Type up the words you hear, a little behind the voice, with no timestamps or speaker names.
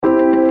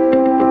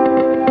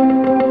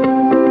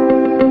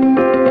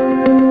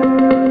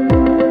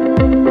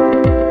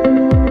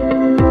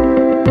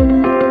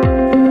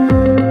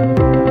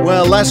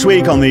Last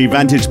week on the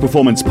Vantage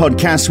Performance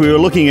podcast, we were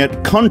looking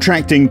at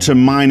contracting to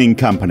mining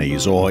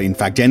companies, or in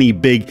fact any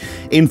big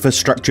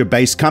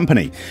infrastructure-based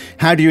company.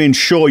 How do you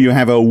ensure you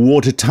have a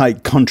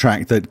watertight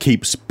contract that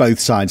keeps both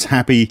sides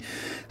happy?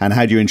 And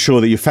how do you ensure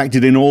that you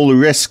factored in all the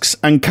risks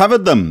and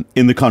covered them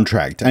in the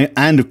contract?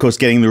 And of course,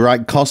 getting the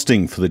right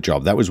costing for the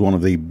job. That was one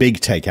of the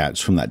big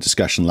takeouts from that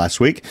discussion last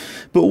week.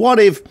 But what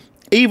if,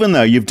 even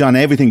though you've done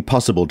everything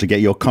possible to get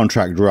your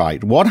contract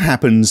right, what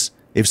happens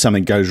if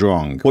something goes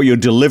wrong? What you're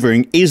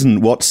delivering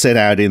isn't what's set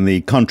out in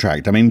the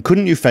contract. I mean,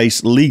 couldn't you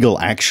face legal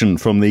action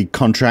from the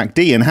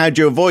contractee? And how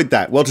do you avoid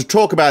that? Well, to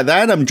talk about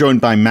that, I'm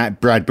joined by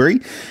Matt Bradbury.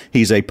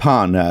 He's a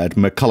partner at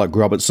McCulloch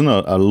Robertson,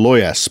 a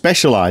lawyer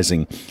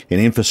specializing in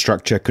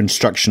infrastructure,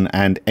 construction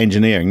and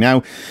engineering.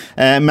 Now,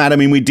 Matt, I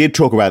mean, we did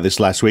talk about this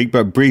last week,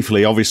 but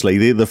briefly,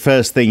 obviously, the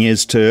first thing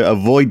is to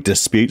avoid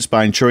disputes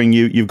by ensuring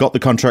you've got the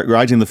contract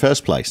right in the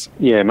first place.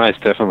 Yeah,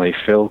 most definitely,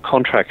 Phil.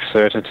 Contract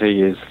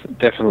certainty is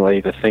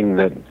definitely the thing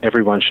that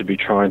everyone should be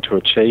trying to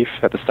achieve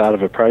at the start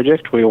of a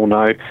project. We all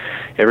know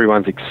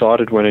everyone's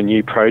excited when a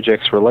new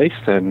project's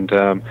released and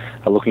are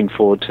looking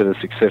forward to the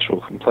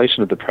successful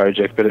completion of the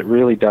project, but it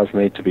really does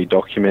need to be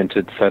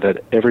documented so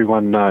that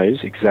everyone knows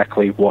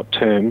exactly what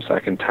terms are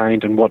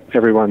contained and what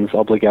everyone's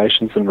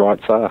obligations and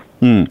rights are.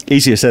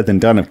 Easier said than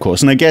done, of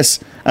course. And I guess,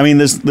 I mean,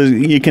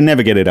 you can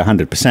never get it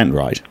 100%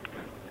 right.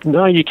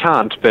 No, you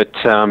can't, but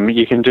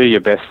you can do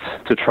your best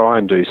to try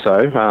and do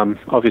so.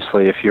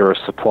 Obviously, if you're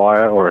a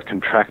supplier or a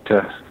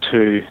contractor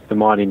to the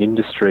mining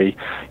industry,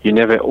 you're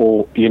never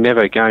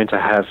going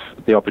to have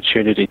the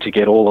opportunity to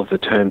get all of the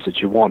terms that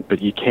you want,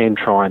 but you can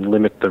try and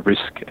limit the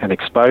risk and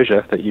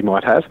exposure that you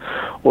might have,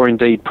 or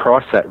indeed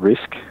price that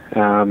risk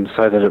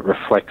so that it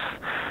reflects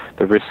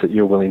the risks that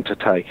you're willing to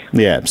take.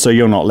 Yeah, so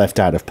you're not left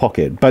out of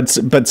pocket. But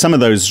some of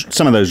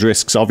those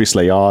risks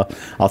obviously are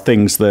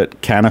things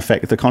that can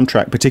affect the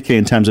contract, particularly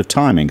in terms of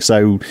timing.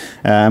 So,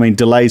 I mean,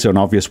 delays are an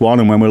obvious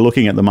one. And when we're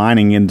looking at the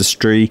mining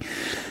industry,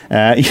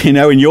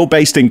 and you're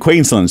based in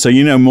Queensland, so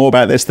you know more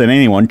about this than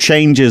anyone.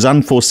 Changes,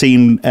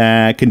 unforeseen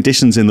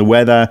conditions in the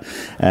weather,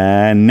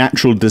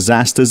 natural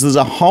disasters. There's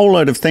a whole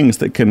load of things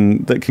that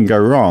can go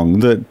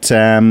wrong that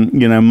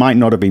might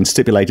not have been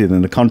stipulated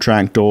in the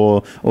contract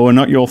or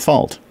not your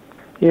fault.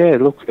 Yeah,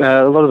 look,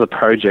 a lot of the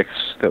projects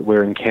that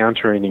we're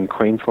encountering in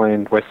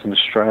Queensland, Western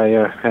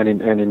Australia, and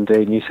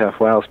indeed New South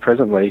Wales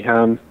presently,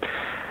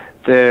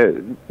 they're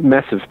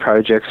massive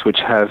projects which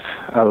have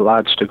a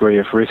large degree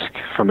of risk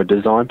from a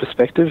design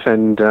perspective,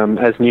 and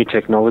as new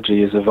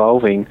technology is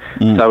evolving,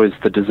 so is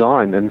the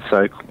design, and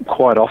so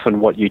quite often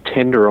what you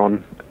tender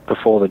on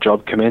before the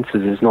job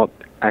commences is not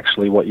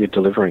actually what you're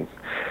delivering.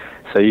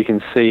 So you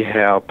can see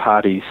how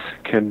parties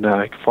can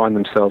find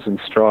themselves in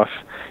strife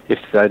if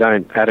they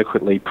don't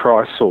adequately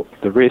price or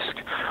the risk,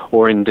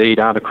 or indeed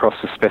aren't across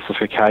the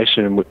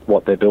specification with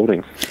what they're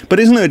building. But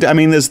isn't it, I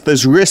mean,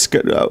 there's risk,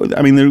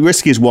 I mean, the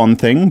risk is one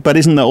thing, but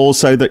isn't there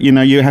also that,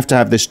 you have to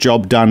have this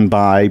job done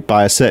by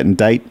a certain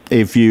date?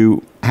 If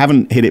you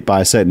haven't hit it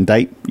by a certain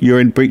date, you're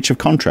in breach of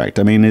contract.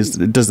 I mean,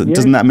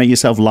 doesn't that make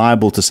yourself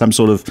liable to some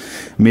sort of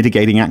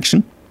mitigating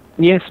action?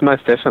 Yes,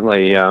 most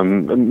definitely.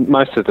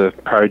 Most of the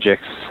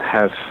projects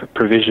have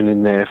provision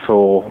in there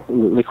for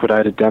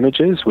liquidated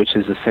damages, which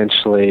is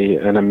essentially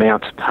an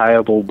amount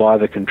payable by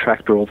the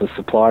contractor or the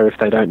supplier if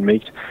they don't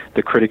meet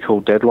the critical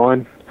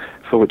deadline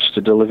for which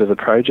to deliver the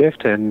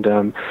project.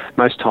 And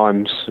most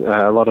times,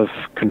 a lot of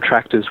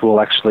contractors will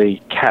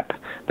actually cap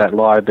that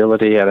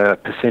liability at a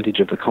percentage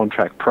of the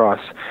contract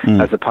price,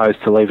 as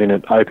opposed to leaving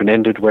it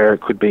open-ended where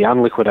it could be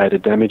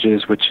unliquidated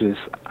damages, which is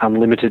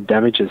unlimited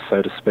damages,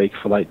 so to speak,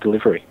 for late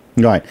delivery.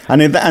 Right.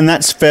 And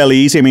that's fairly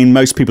easy. I mean,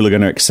 most people are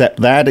going to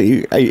accept that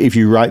if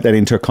you write that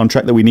into a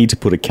contract that we need to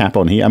put a cap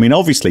on here. I mean,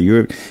 obviously,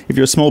 if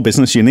you're a small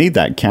business, you need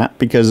that cap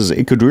because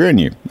it could ruin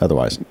you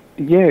otherwise.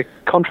 Yeah,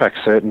 contract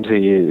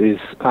certainty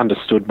is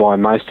understood by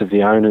most of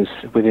the owners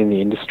within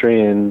the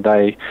industry, and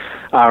they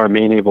are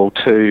amenable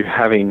to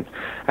having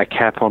a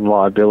cap on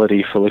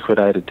liability for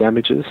liquidated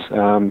damages.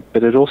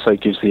 But it also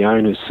gives the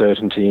owners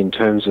certainty in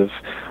terms of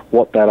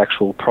what that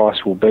actual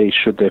price will be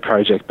should their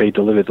project be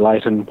delivered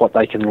late, and what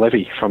they can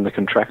levy from the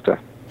contractor.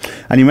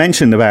 And you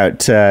mentioned about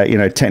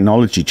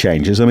technology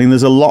changes. I mean,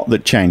 there's a lot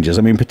that changes.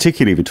 I mean,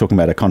 particularly if you're talking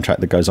about a contract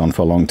that goes on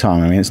for a long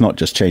time. I mean, it's not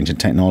just change in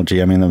technology.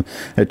 I mean,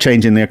 a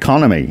change in the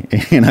economy,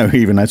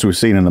 even as we've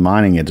seen in the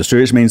mining industry,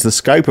 which means the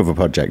scope of a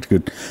project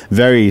could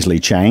very easily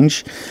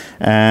change.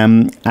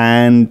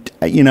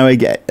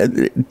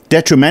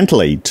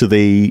 Detrimentally to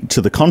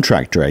the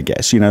contractor, I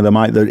guess.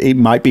 It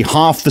might be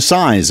half the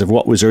size of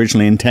what was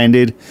originally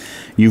intended.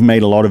 You've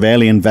made a lot of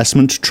early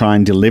investment to try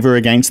and deliver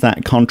against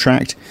that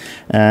contract.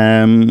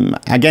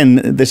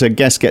 Again, this, I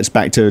guess, gets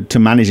back to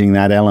managing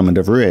that element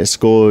of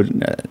risk. Or,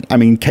 I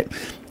mean,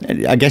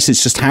 I guess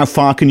it's just how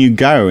far can you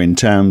go in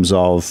terms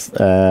of,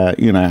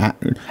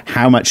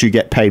 how much you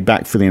get paid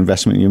back for the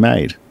investment you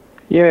made.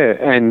 Yeah,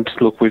 and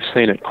look, we've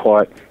seen it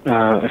quite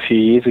a few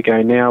years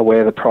ago now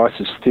where the price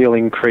of steel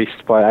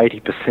increased by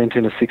 80%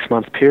 in a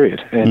 6-month period.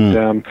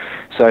 And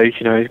so,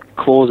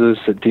 clauses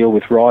that deal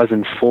with rise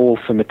and fall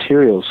for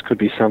materials could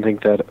be something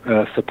that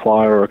a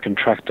supplier or a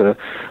contractor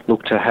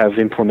look to have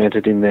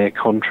implemented in their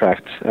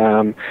contract.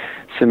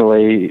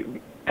 Similarly,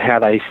 how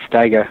they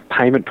stagger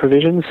payment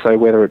provisions, so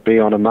whether it be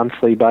on a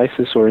monthly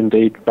basis or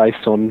indeed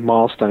based on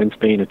milestones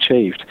being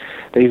achieved.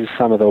 These are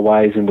some of the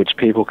ways in which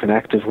people can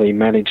actively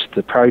manage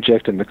the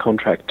project and the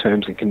contract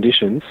terms and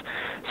conditions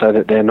so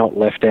that they're not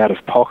left out of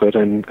pocket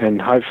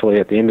and hopefully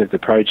at the end of the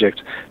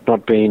project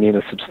not being in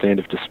a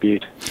substantive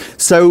dispute.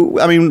 So,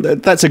 I mean,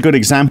 that's a good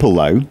example,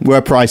 though,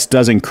 where price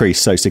does increase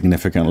so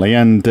significantly.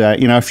 And,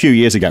 a few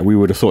years ago, we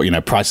would have thought,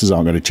 prices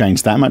aren't going to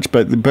change that much.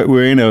 But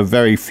we're in a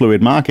very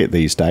fluid market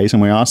these days,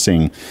 and we are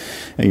seeing,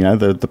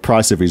 the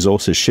price of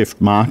resources shift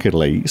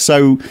markedly.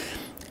 So,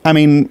 I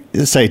mean,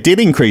 say it did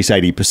increase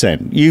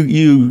 80%.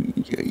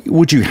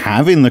 Would you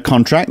have in the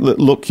contract that,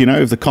 look,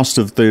 if the cost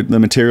of the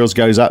materials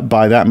goes up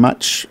by that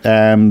much,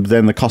 then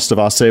the cost of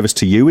our service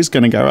to you is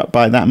going to go up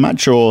by that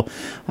much? Or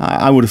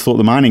I would have thought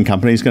the mining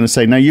company is going to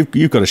say, no,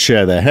 you've got to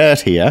share their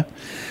hurt here,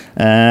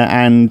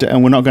 and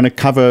we're not going to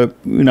cover,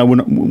 we're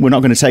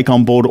not going to take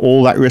on board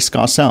all that risk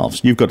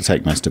ourselves. You've got to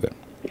take most of it.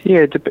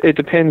 Yeah, it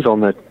depends on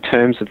the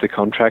terms of the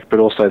contract, but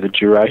also the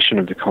duration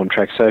of the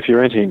contract. So if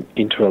you're entering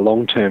into a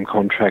long-term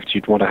contract,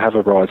 you'd want to have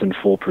a rise and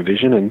fall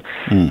provision,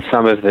 and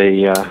some of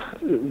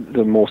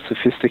the more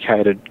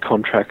sophisticated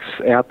contracts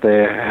out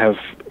there have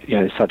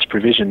such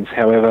provisions.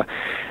 However,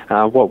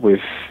 what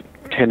we've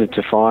tended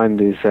to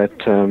find is that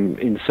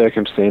in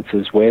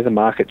circumstances where the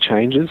market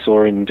changes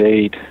or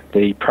indeed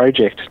the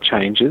project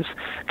changes,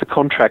 the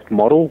contract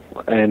model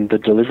and the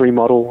delivery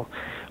model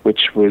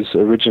which was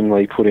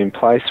originally put in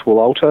place will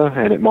alter,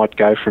 and it might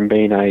go from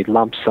being a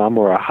lump sum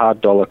or a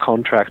hard dollar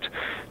contract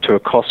to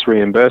a cost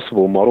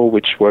reimbursable model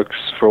which works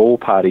for all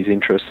parties'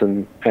 interests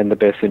and the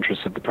best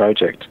interests of the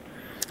project.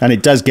 And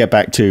it does get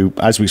back to,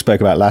 as we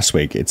spoke about last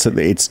week, it's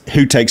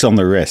who takes on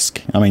the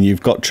risk. I mean,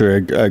 you've got to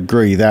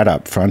agree that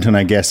up front, and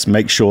I guess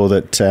make sure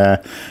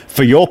that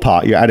for your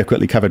part you're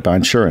adequately covered by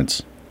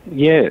insurance.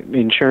 Yeah,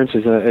 insurance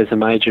is a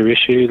major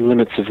issue.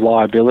 Limits of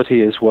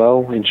liability as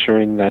well,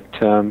 ensuring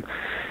that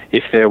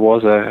if there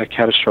was a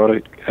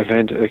catastrophic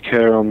event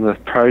occur on the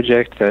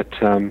project,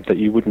 that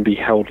you wouldn't be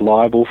held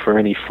liable for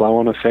any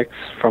flow-on effects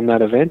from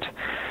that event.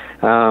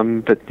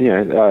 But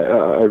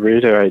I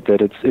reiterate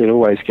that it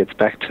always gets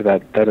back to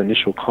that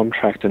initial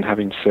contract and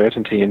having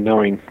certainty and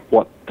knowing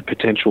what the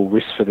potential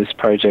risks for this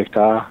project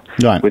are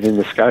within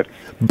the scope.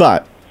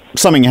 But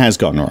something has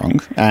gone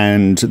wrong,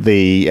 and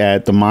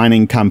the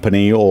mining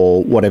company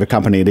or whatever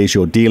company it is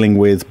you're dealing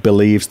with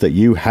believes that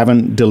you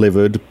haven't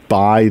delivered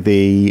by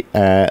the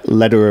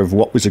letter of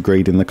what was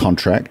agreed in the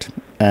contract,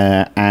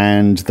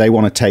 and they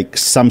want to take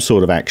some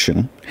sort of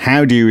action.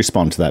 How do you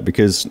respond to that?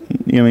 Because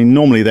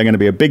normally they're going to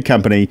be a big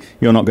company.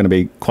 You're not going to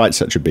be quite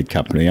such a big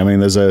company. I mean,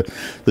 there's a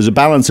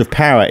balance of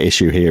power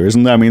issue here,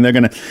 isn't there? I mean, they're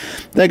going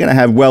to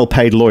have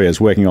well-paid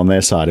lawyers working on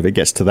their side if it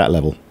gets to that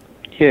level.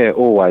 Yeah,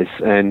 always.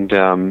 And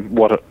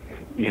what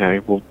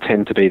will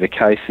tend to be the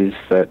case is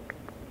that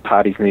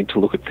parties need to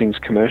look at things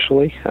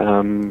commercially.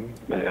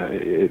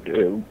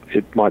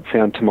 It might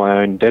sound to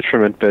my own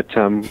detriment, but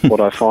what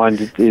I find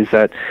is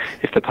that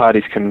if the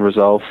parties can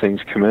resolve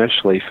things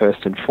commercially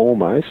first and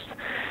foremost,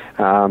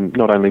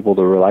 not only will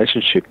the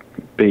relationship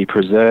be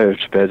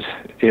preserved, but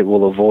it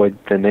will avoid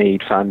the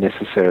need for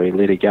unnecessary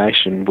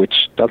litigation,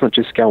 which doesn't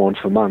just go on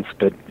for months,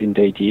 but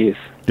indeed years.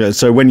 Yeah,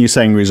 so when you're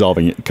saying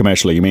resolving it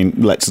commercially, you mean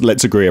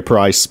let's agree a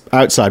price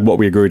outside what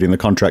we agreed in the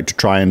contract to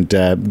try and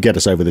get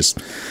us over this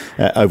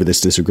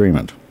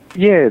disagreement?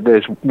 Yeah,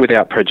 there's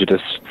without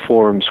prejudice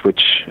forums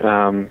which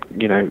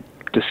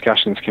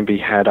discussions can be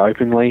had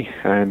openly,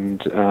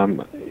 and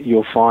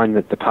you'll find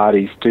that the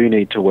parties do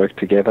need to work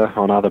together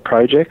on other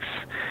projects,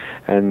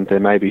 and there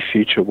may be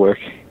future work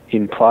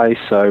in place.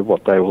 So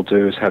what they will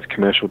do is have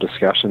commercial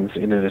discussions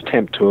in an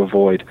attempt to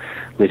avoid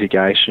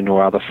litigation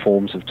or other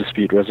forms of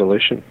dispute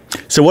resolution.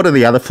 So what are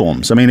the other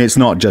forms? I mean, it's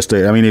not just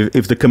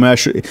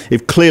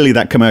if clearly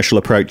that commercial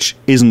approach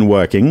isn't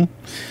working,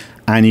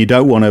 and you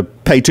don't want to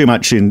pay too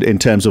much in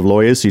terms of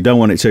lawyers, you don't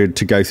want it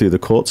to go through the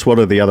courts, what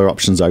are the other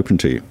options open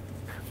to you?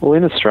 Well,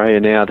 in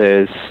Australia now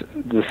there's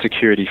the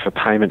security for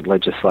payment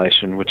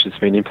legislation, which has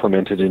been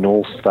implemented in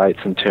all states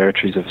and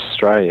territories of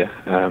Australia.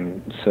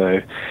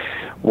 So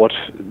what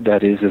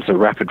that is a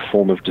rapid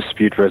form of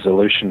dispute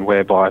resolution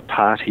whereby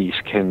parties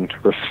can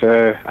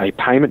refer a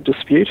payment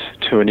dispute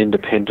to an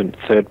independent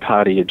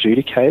third-party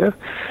adjudicator,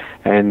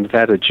 and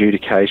that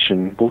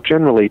adjudication will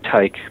generally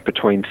take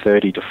between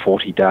 30 to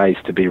 40 days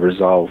to be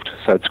resolved.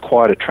 So it's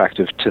quite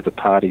attractive to the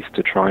parties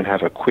to try and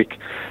have a quick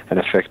and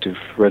effective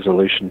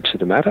resolution to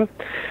the matter.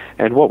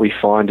 And what we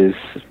find is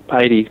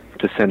 80%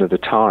 of the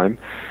time,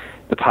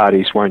 the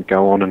parties won't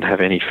go on and have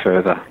any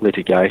further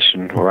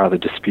litigation or other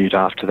dispute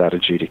after that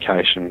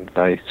adjudication.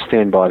 They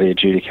stand by the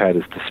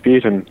adjudicator's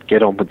dispute and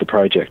get on with the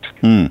project.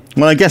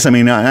 Well, I guess,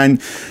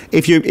 and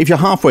if you're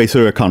halfway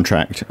through a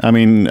contract,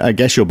 I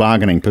guess your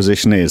bargaining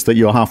position is that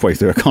you're halfway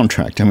through a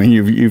contract.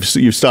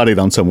 You've started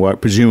on some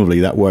work. Presumably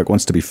that work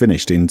wants to be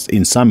finished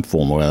in some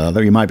form or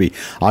other. You might be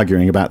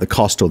arguing about the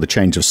cost or the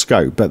change of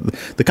scope, but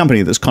the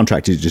company that's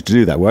contracted you to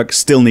do that work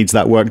still needs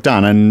that work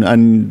done,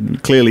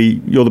 and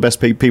clearly you're the best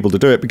people to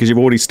do it because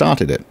you've already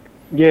started it.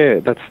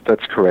 Yeah,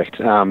 that's correct.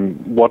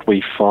 What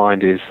we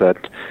find is that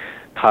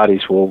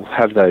parties will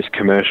have those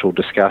commercial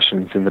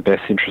discussions in the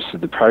best interest of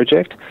the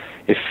project.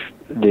 If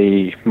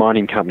the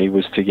mining company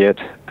was to get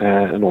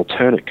an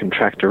alternate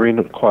contractor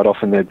in, quite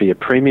often there'd be a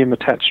premium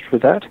attached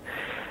with that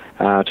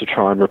to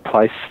try and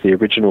replace the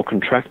original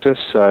contractor.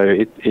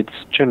 So it's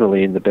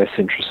generally in the best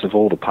interest of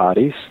all the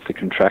parties, the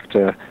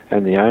contractor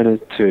and the owner,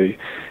 to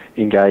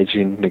engage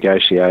in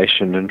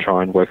negotiation and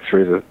try and work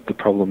through the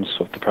problems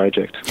of the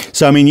project.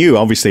 So, you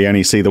obviously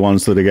only see the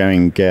ones that are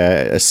going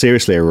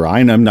seriously awry,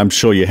 and I'm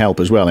sure you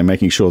help as well in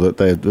making sure that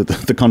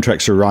the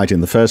contracts are right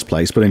in the first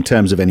place. But in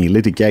terms of any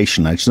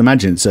litigation, I just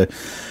imagine it's a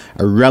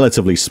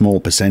relatively small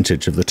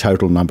percentage of the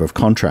total number of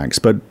contracts.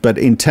 But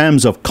in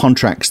terms of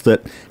contracts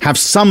that have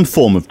some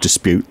form of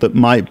dispute that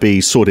might be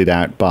sorted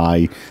out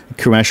by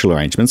commercial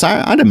arrangements,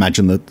 I'd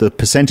imagine that the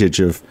percentage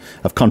of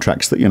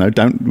contracts that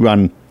don't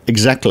run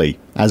exactly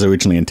as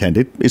originally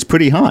intended is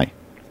pretty high.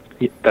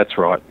 Yeah, that's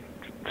right,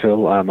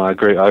 Phil. I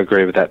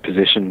agree with that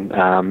position.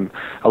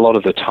 A lot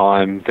of the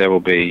time there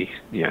will be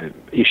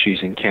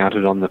issues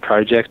encountered on the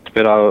project,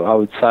 but I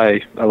would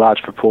say a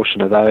large proportion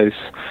of those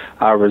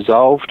are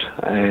resolved,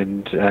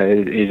 and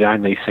it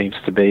only seems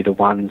to be the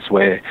ones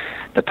where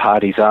the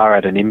parties are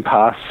at an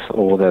impasse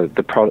or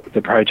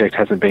the project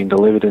hasn't been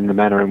delivered in the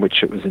manner in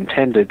which it was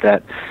intended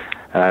that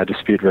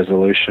dispute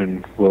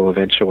resolution will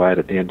eventuate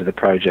at the end of the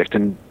project.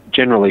 And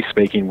generally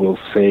speaking, we'll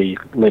see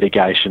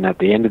litigation at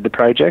the end of the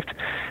project,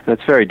 and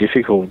it's very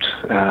difficult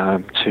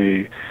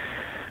to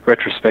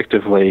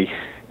retrospectively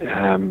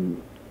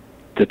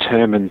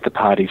determine the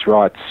parties'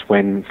 rights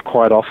when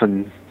quite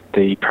often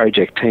the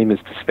project team is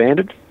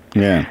disbanded.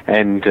 Yeah.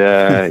 And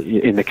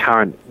in the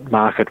current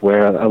market,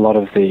 where a lot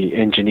of the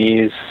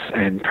engineers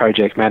and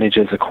project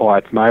managers are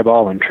quite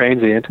mobile and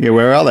transient. Yeah,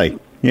 where are they?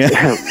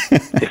 Yeah.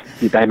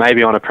 They may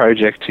be on a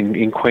project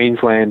in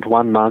Queensland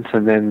 1 month,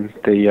 and then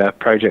the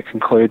project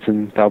concludes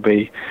and they'll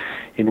be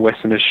in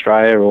Western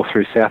Australia or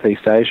through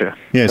Southeast Asia.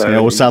 Yes,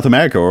 or South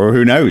America, or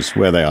who knows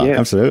where they are. Yeah.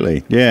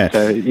 Absolutely. Yeah.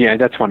 So,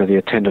 that's one of the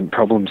attendant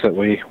problems that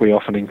we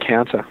often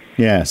encounter.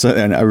 Yeah, so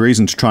and a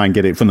reason to try and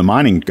get it, from the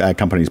mining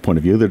company's point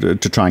of view,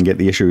 to try and get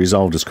the issue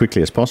resolved as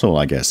quickly as possible,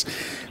 I guess.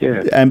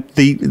 Yeah.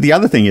 The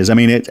other thing is,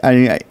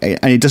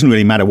 it doesn't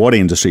really matter what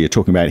industry you're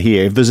talking about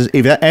here.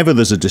 If ever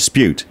there's a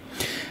dispute,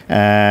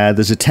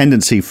 there's a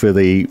tendency for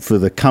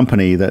the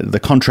company, the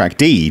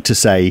contractee, to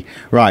say,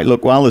 right,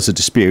 look, while there's a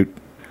dispute,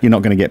 you're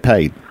not going to get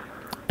paid.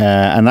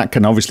 And that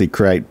can obviously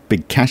create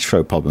big cash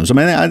flow problems.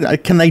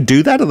 Can they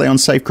do that? Are they on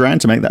safe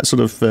ground to make that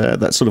sort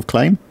of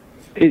claim?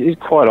 It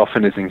quite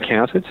often is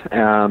encountered.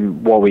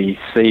 What we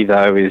see,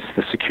 though, is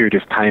the security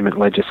of payment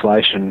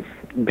legislation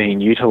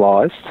being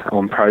utilised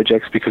on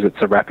projects because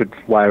it's a rapid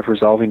way of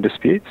resolving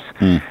disputes.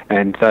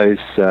 And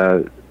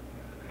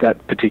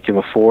that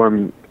particular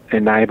forum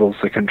enables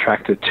the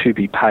contractor to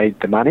be paid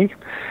the money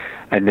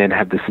and then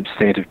have the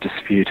substantive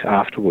dispute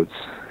afterwards.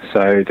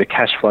 So the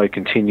cash flow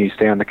continues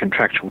down the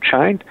contractual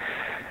chain,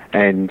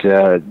 and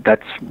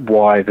that's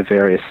why the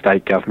various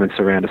state governments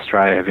around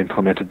Australia have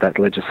implemented that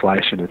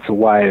legislation. It's a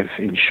way of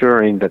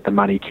ensuring that the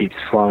money keeps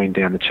flowing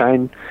down the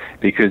chain,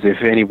 because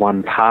if any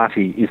one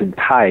party isn't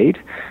paid,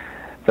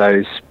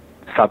 those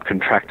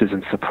subcontractors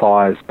and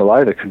suppliers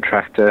below the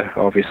contractor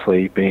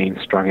obviously being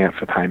strung out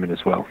for payment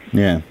as well.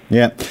 Yeah.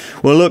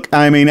 Well, look,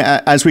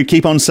 as we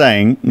keep on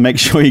saying, make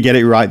sure you get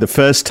it right the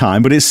first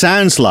time, but it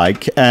sounds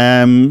like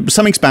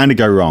something's bound to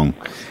go wrong,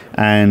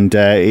 and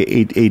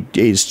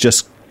it's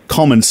just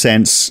common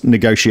sense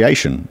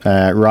negotiation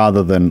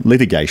rather than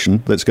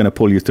litigation that's going to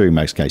pull you through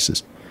most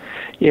cases.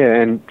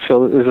 Yeah, and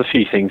Phil, there's a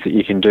few things that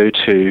you can do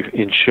to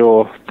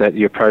ensure that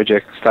your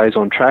project stays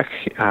on track.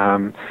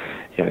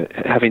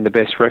 Having the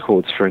best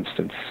records, for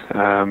instance.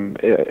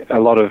 A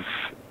lot of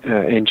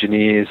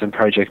engineers and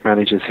project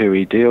managers who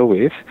we deal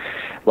with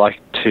like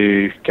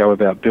to go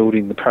about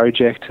building the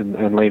project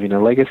and leaving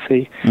a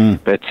legacy,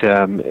 but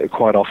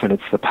quite often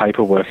it's the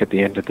paperwork at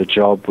the end of the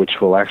job which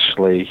will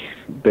actually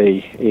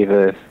be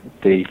either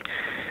the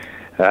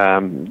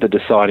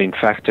deciding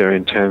factor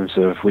in terms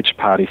of which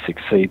party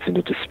succeeds in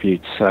a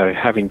dispute. So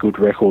having good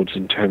records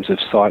in terms of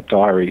site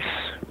diaries,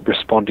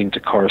 responding to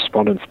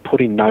correspondence,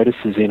 putting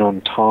notices in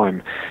on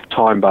time.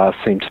 Time bars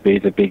seem to be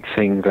the big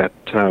thing that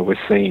we're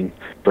seeing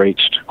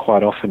breached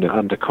quite often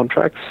under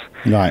contracts.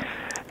 Right.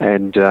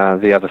 And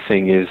the other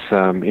thing is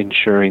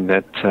ensuring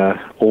that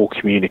all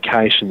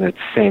communication that's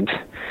sent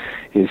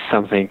is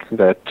something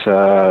that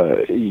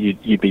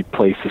you'd be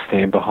pleased to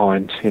stand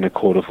behind in a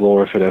court of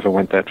law if it ever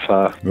went that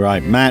far.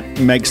 Right. Matt,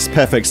 makes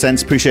perfect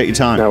sense. Appreciate your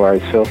time. No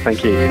worries, Phil.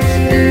 Thank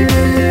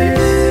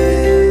you.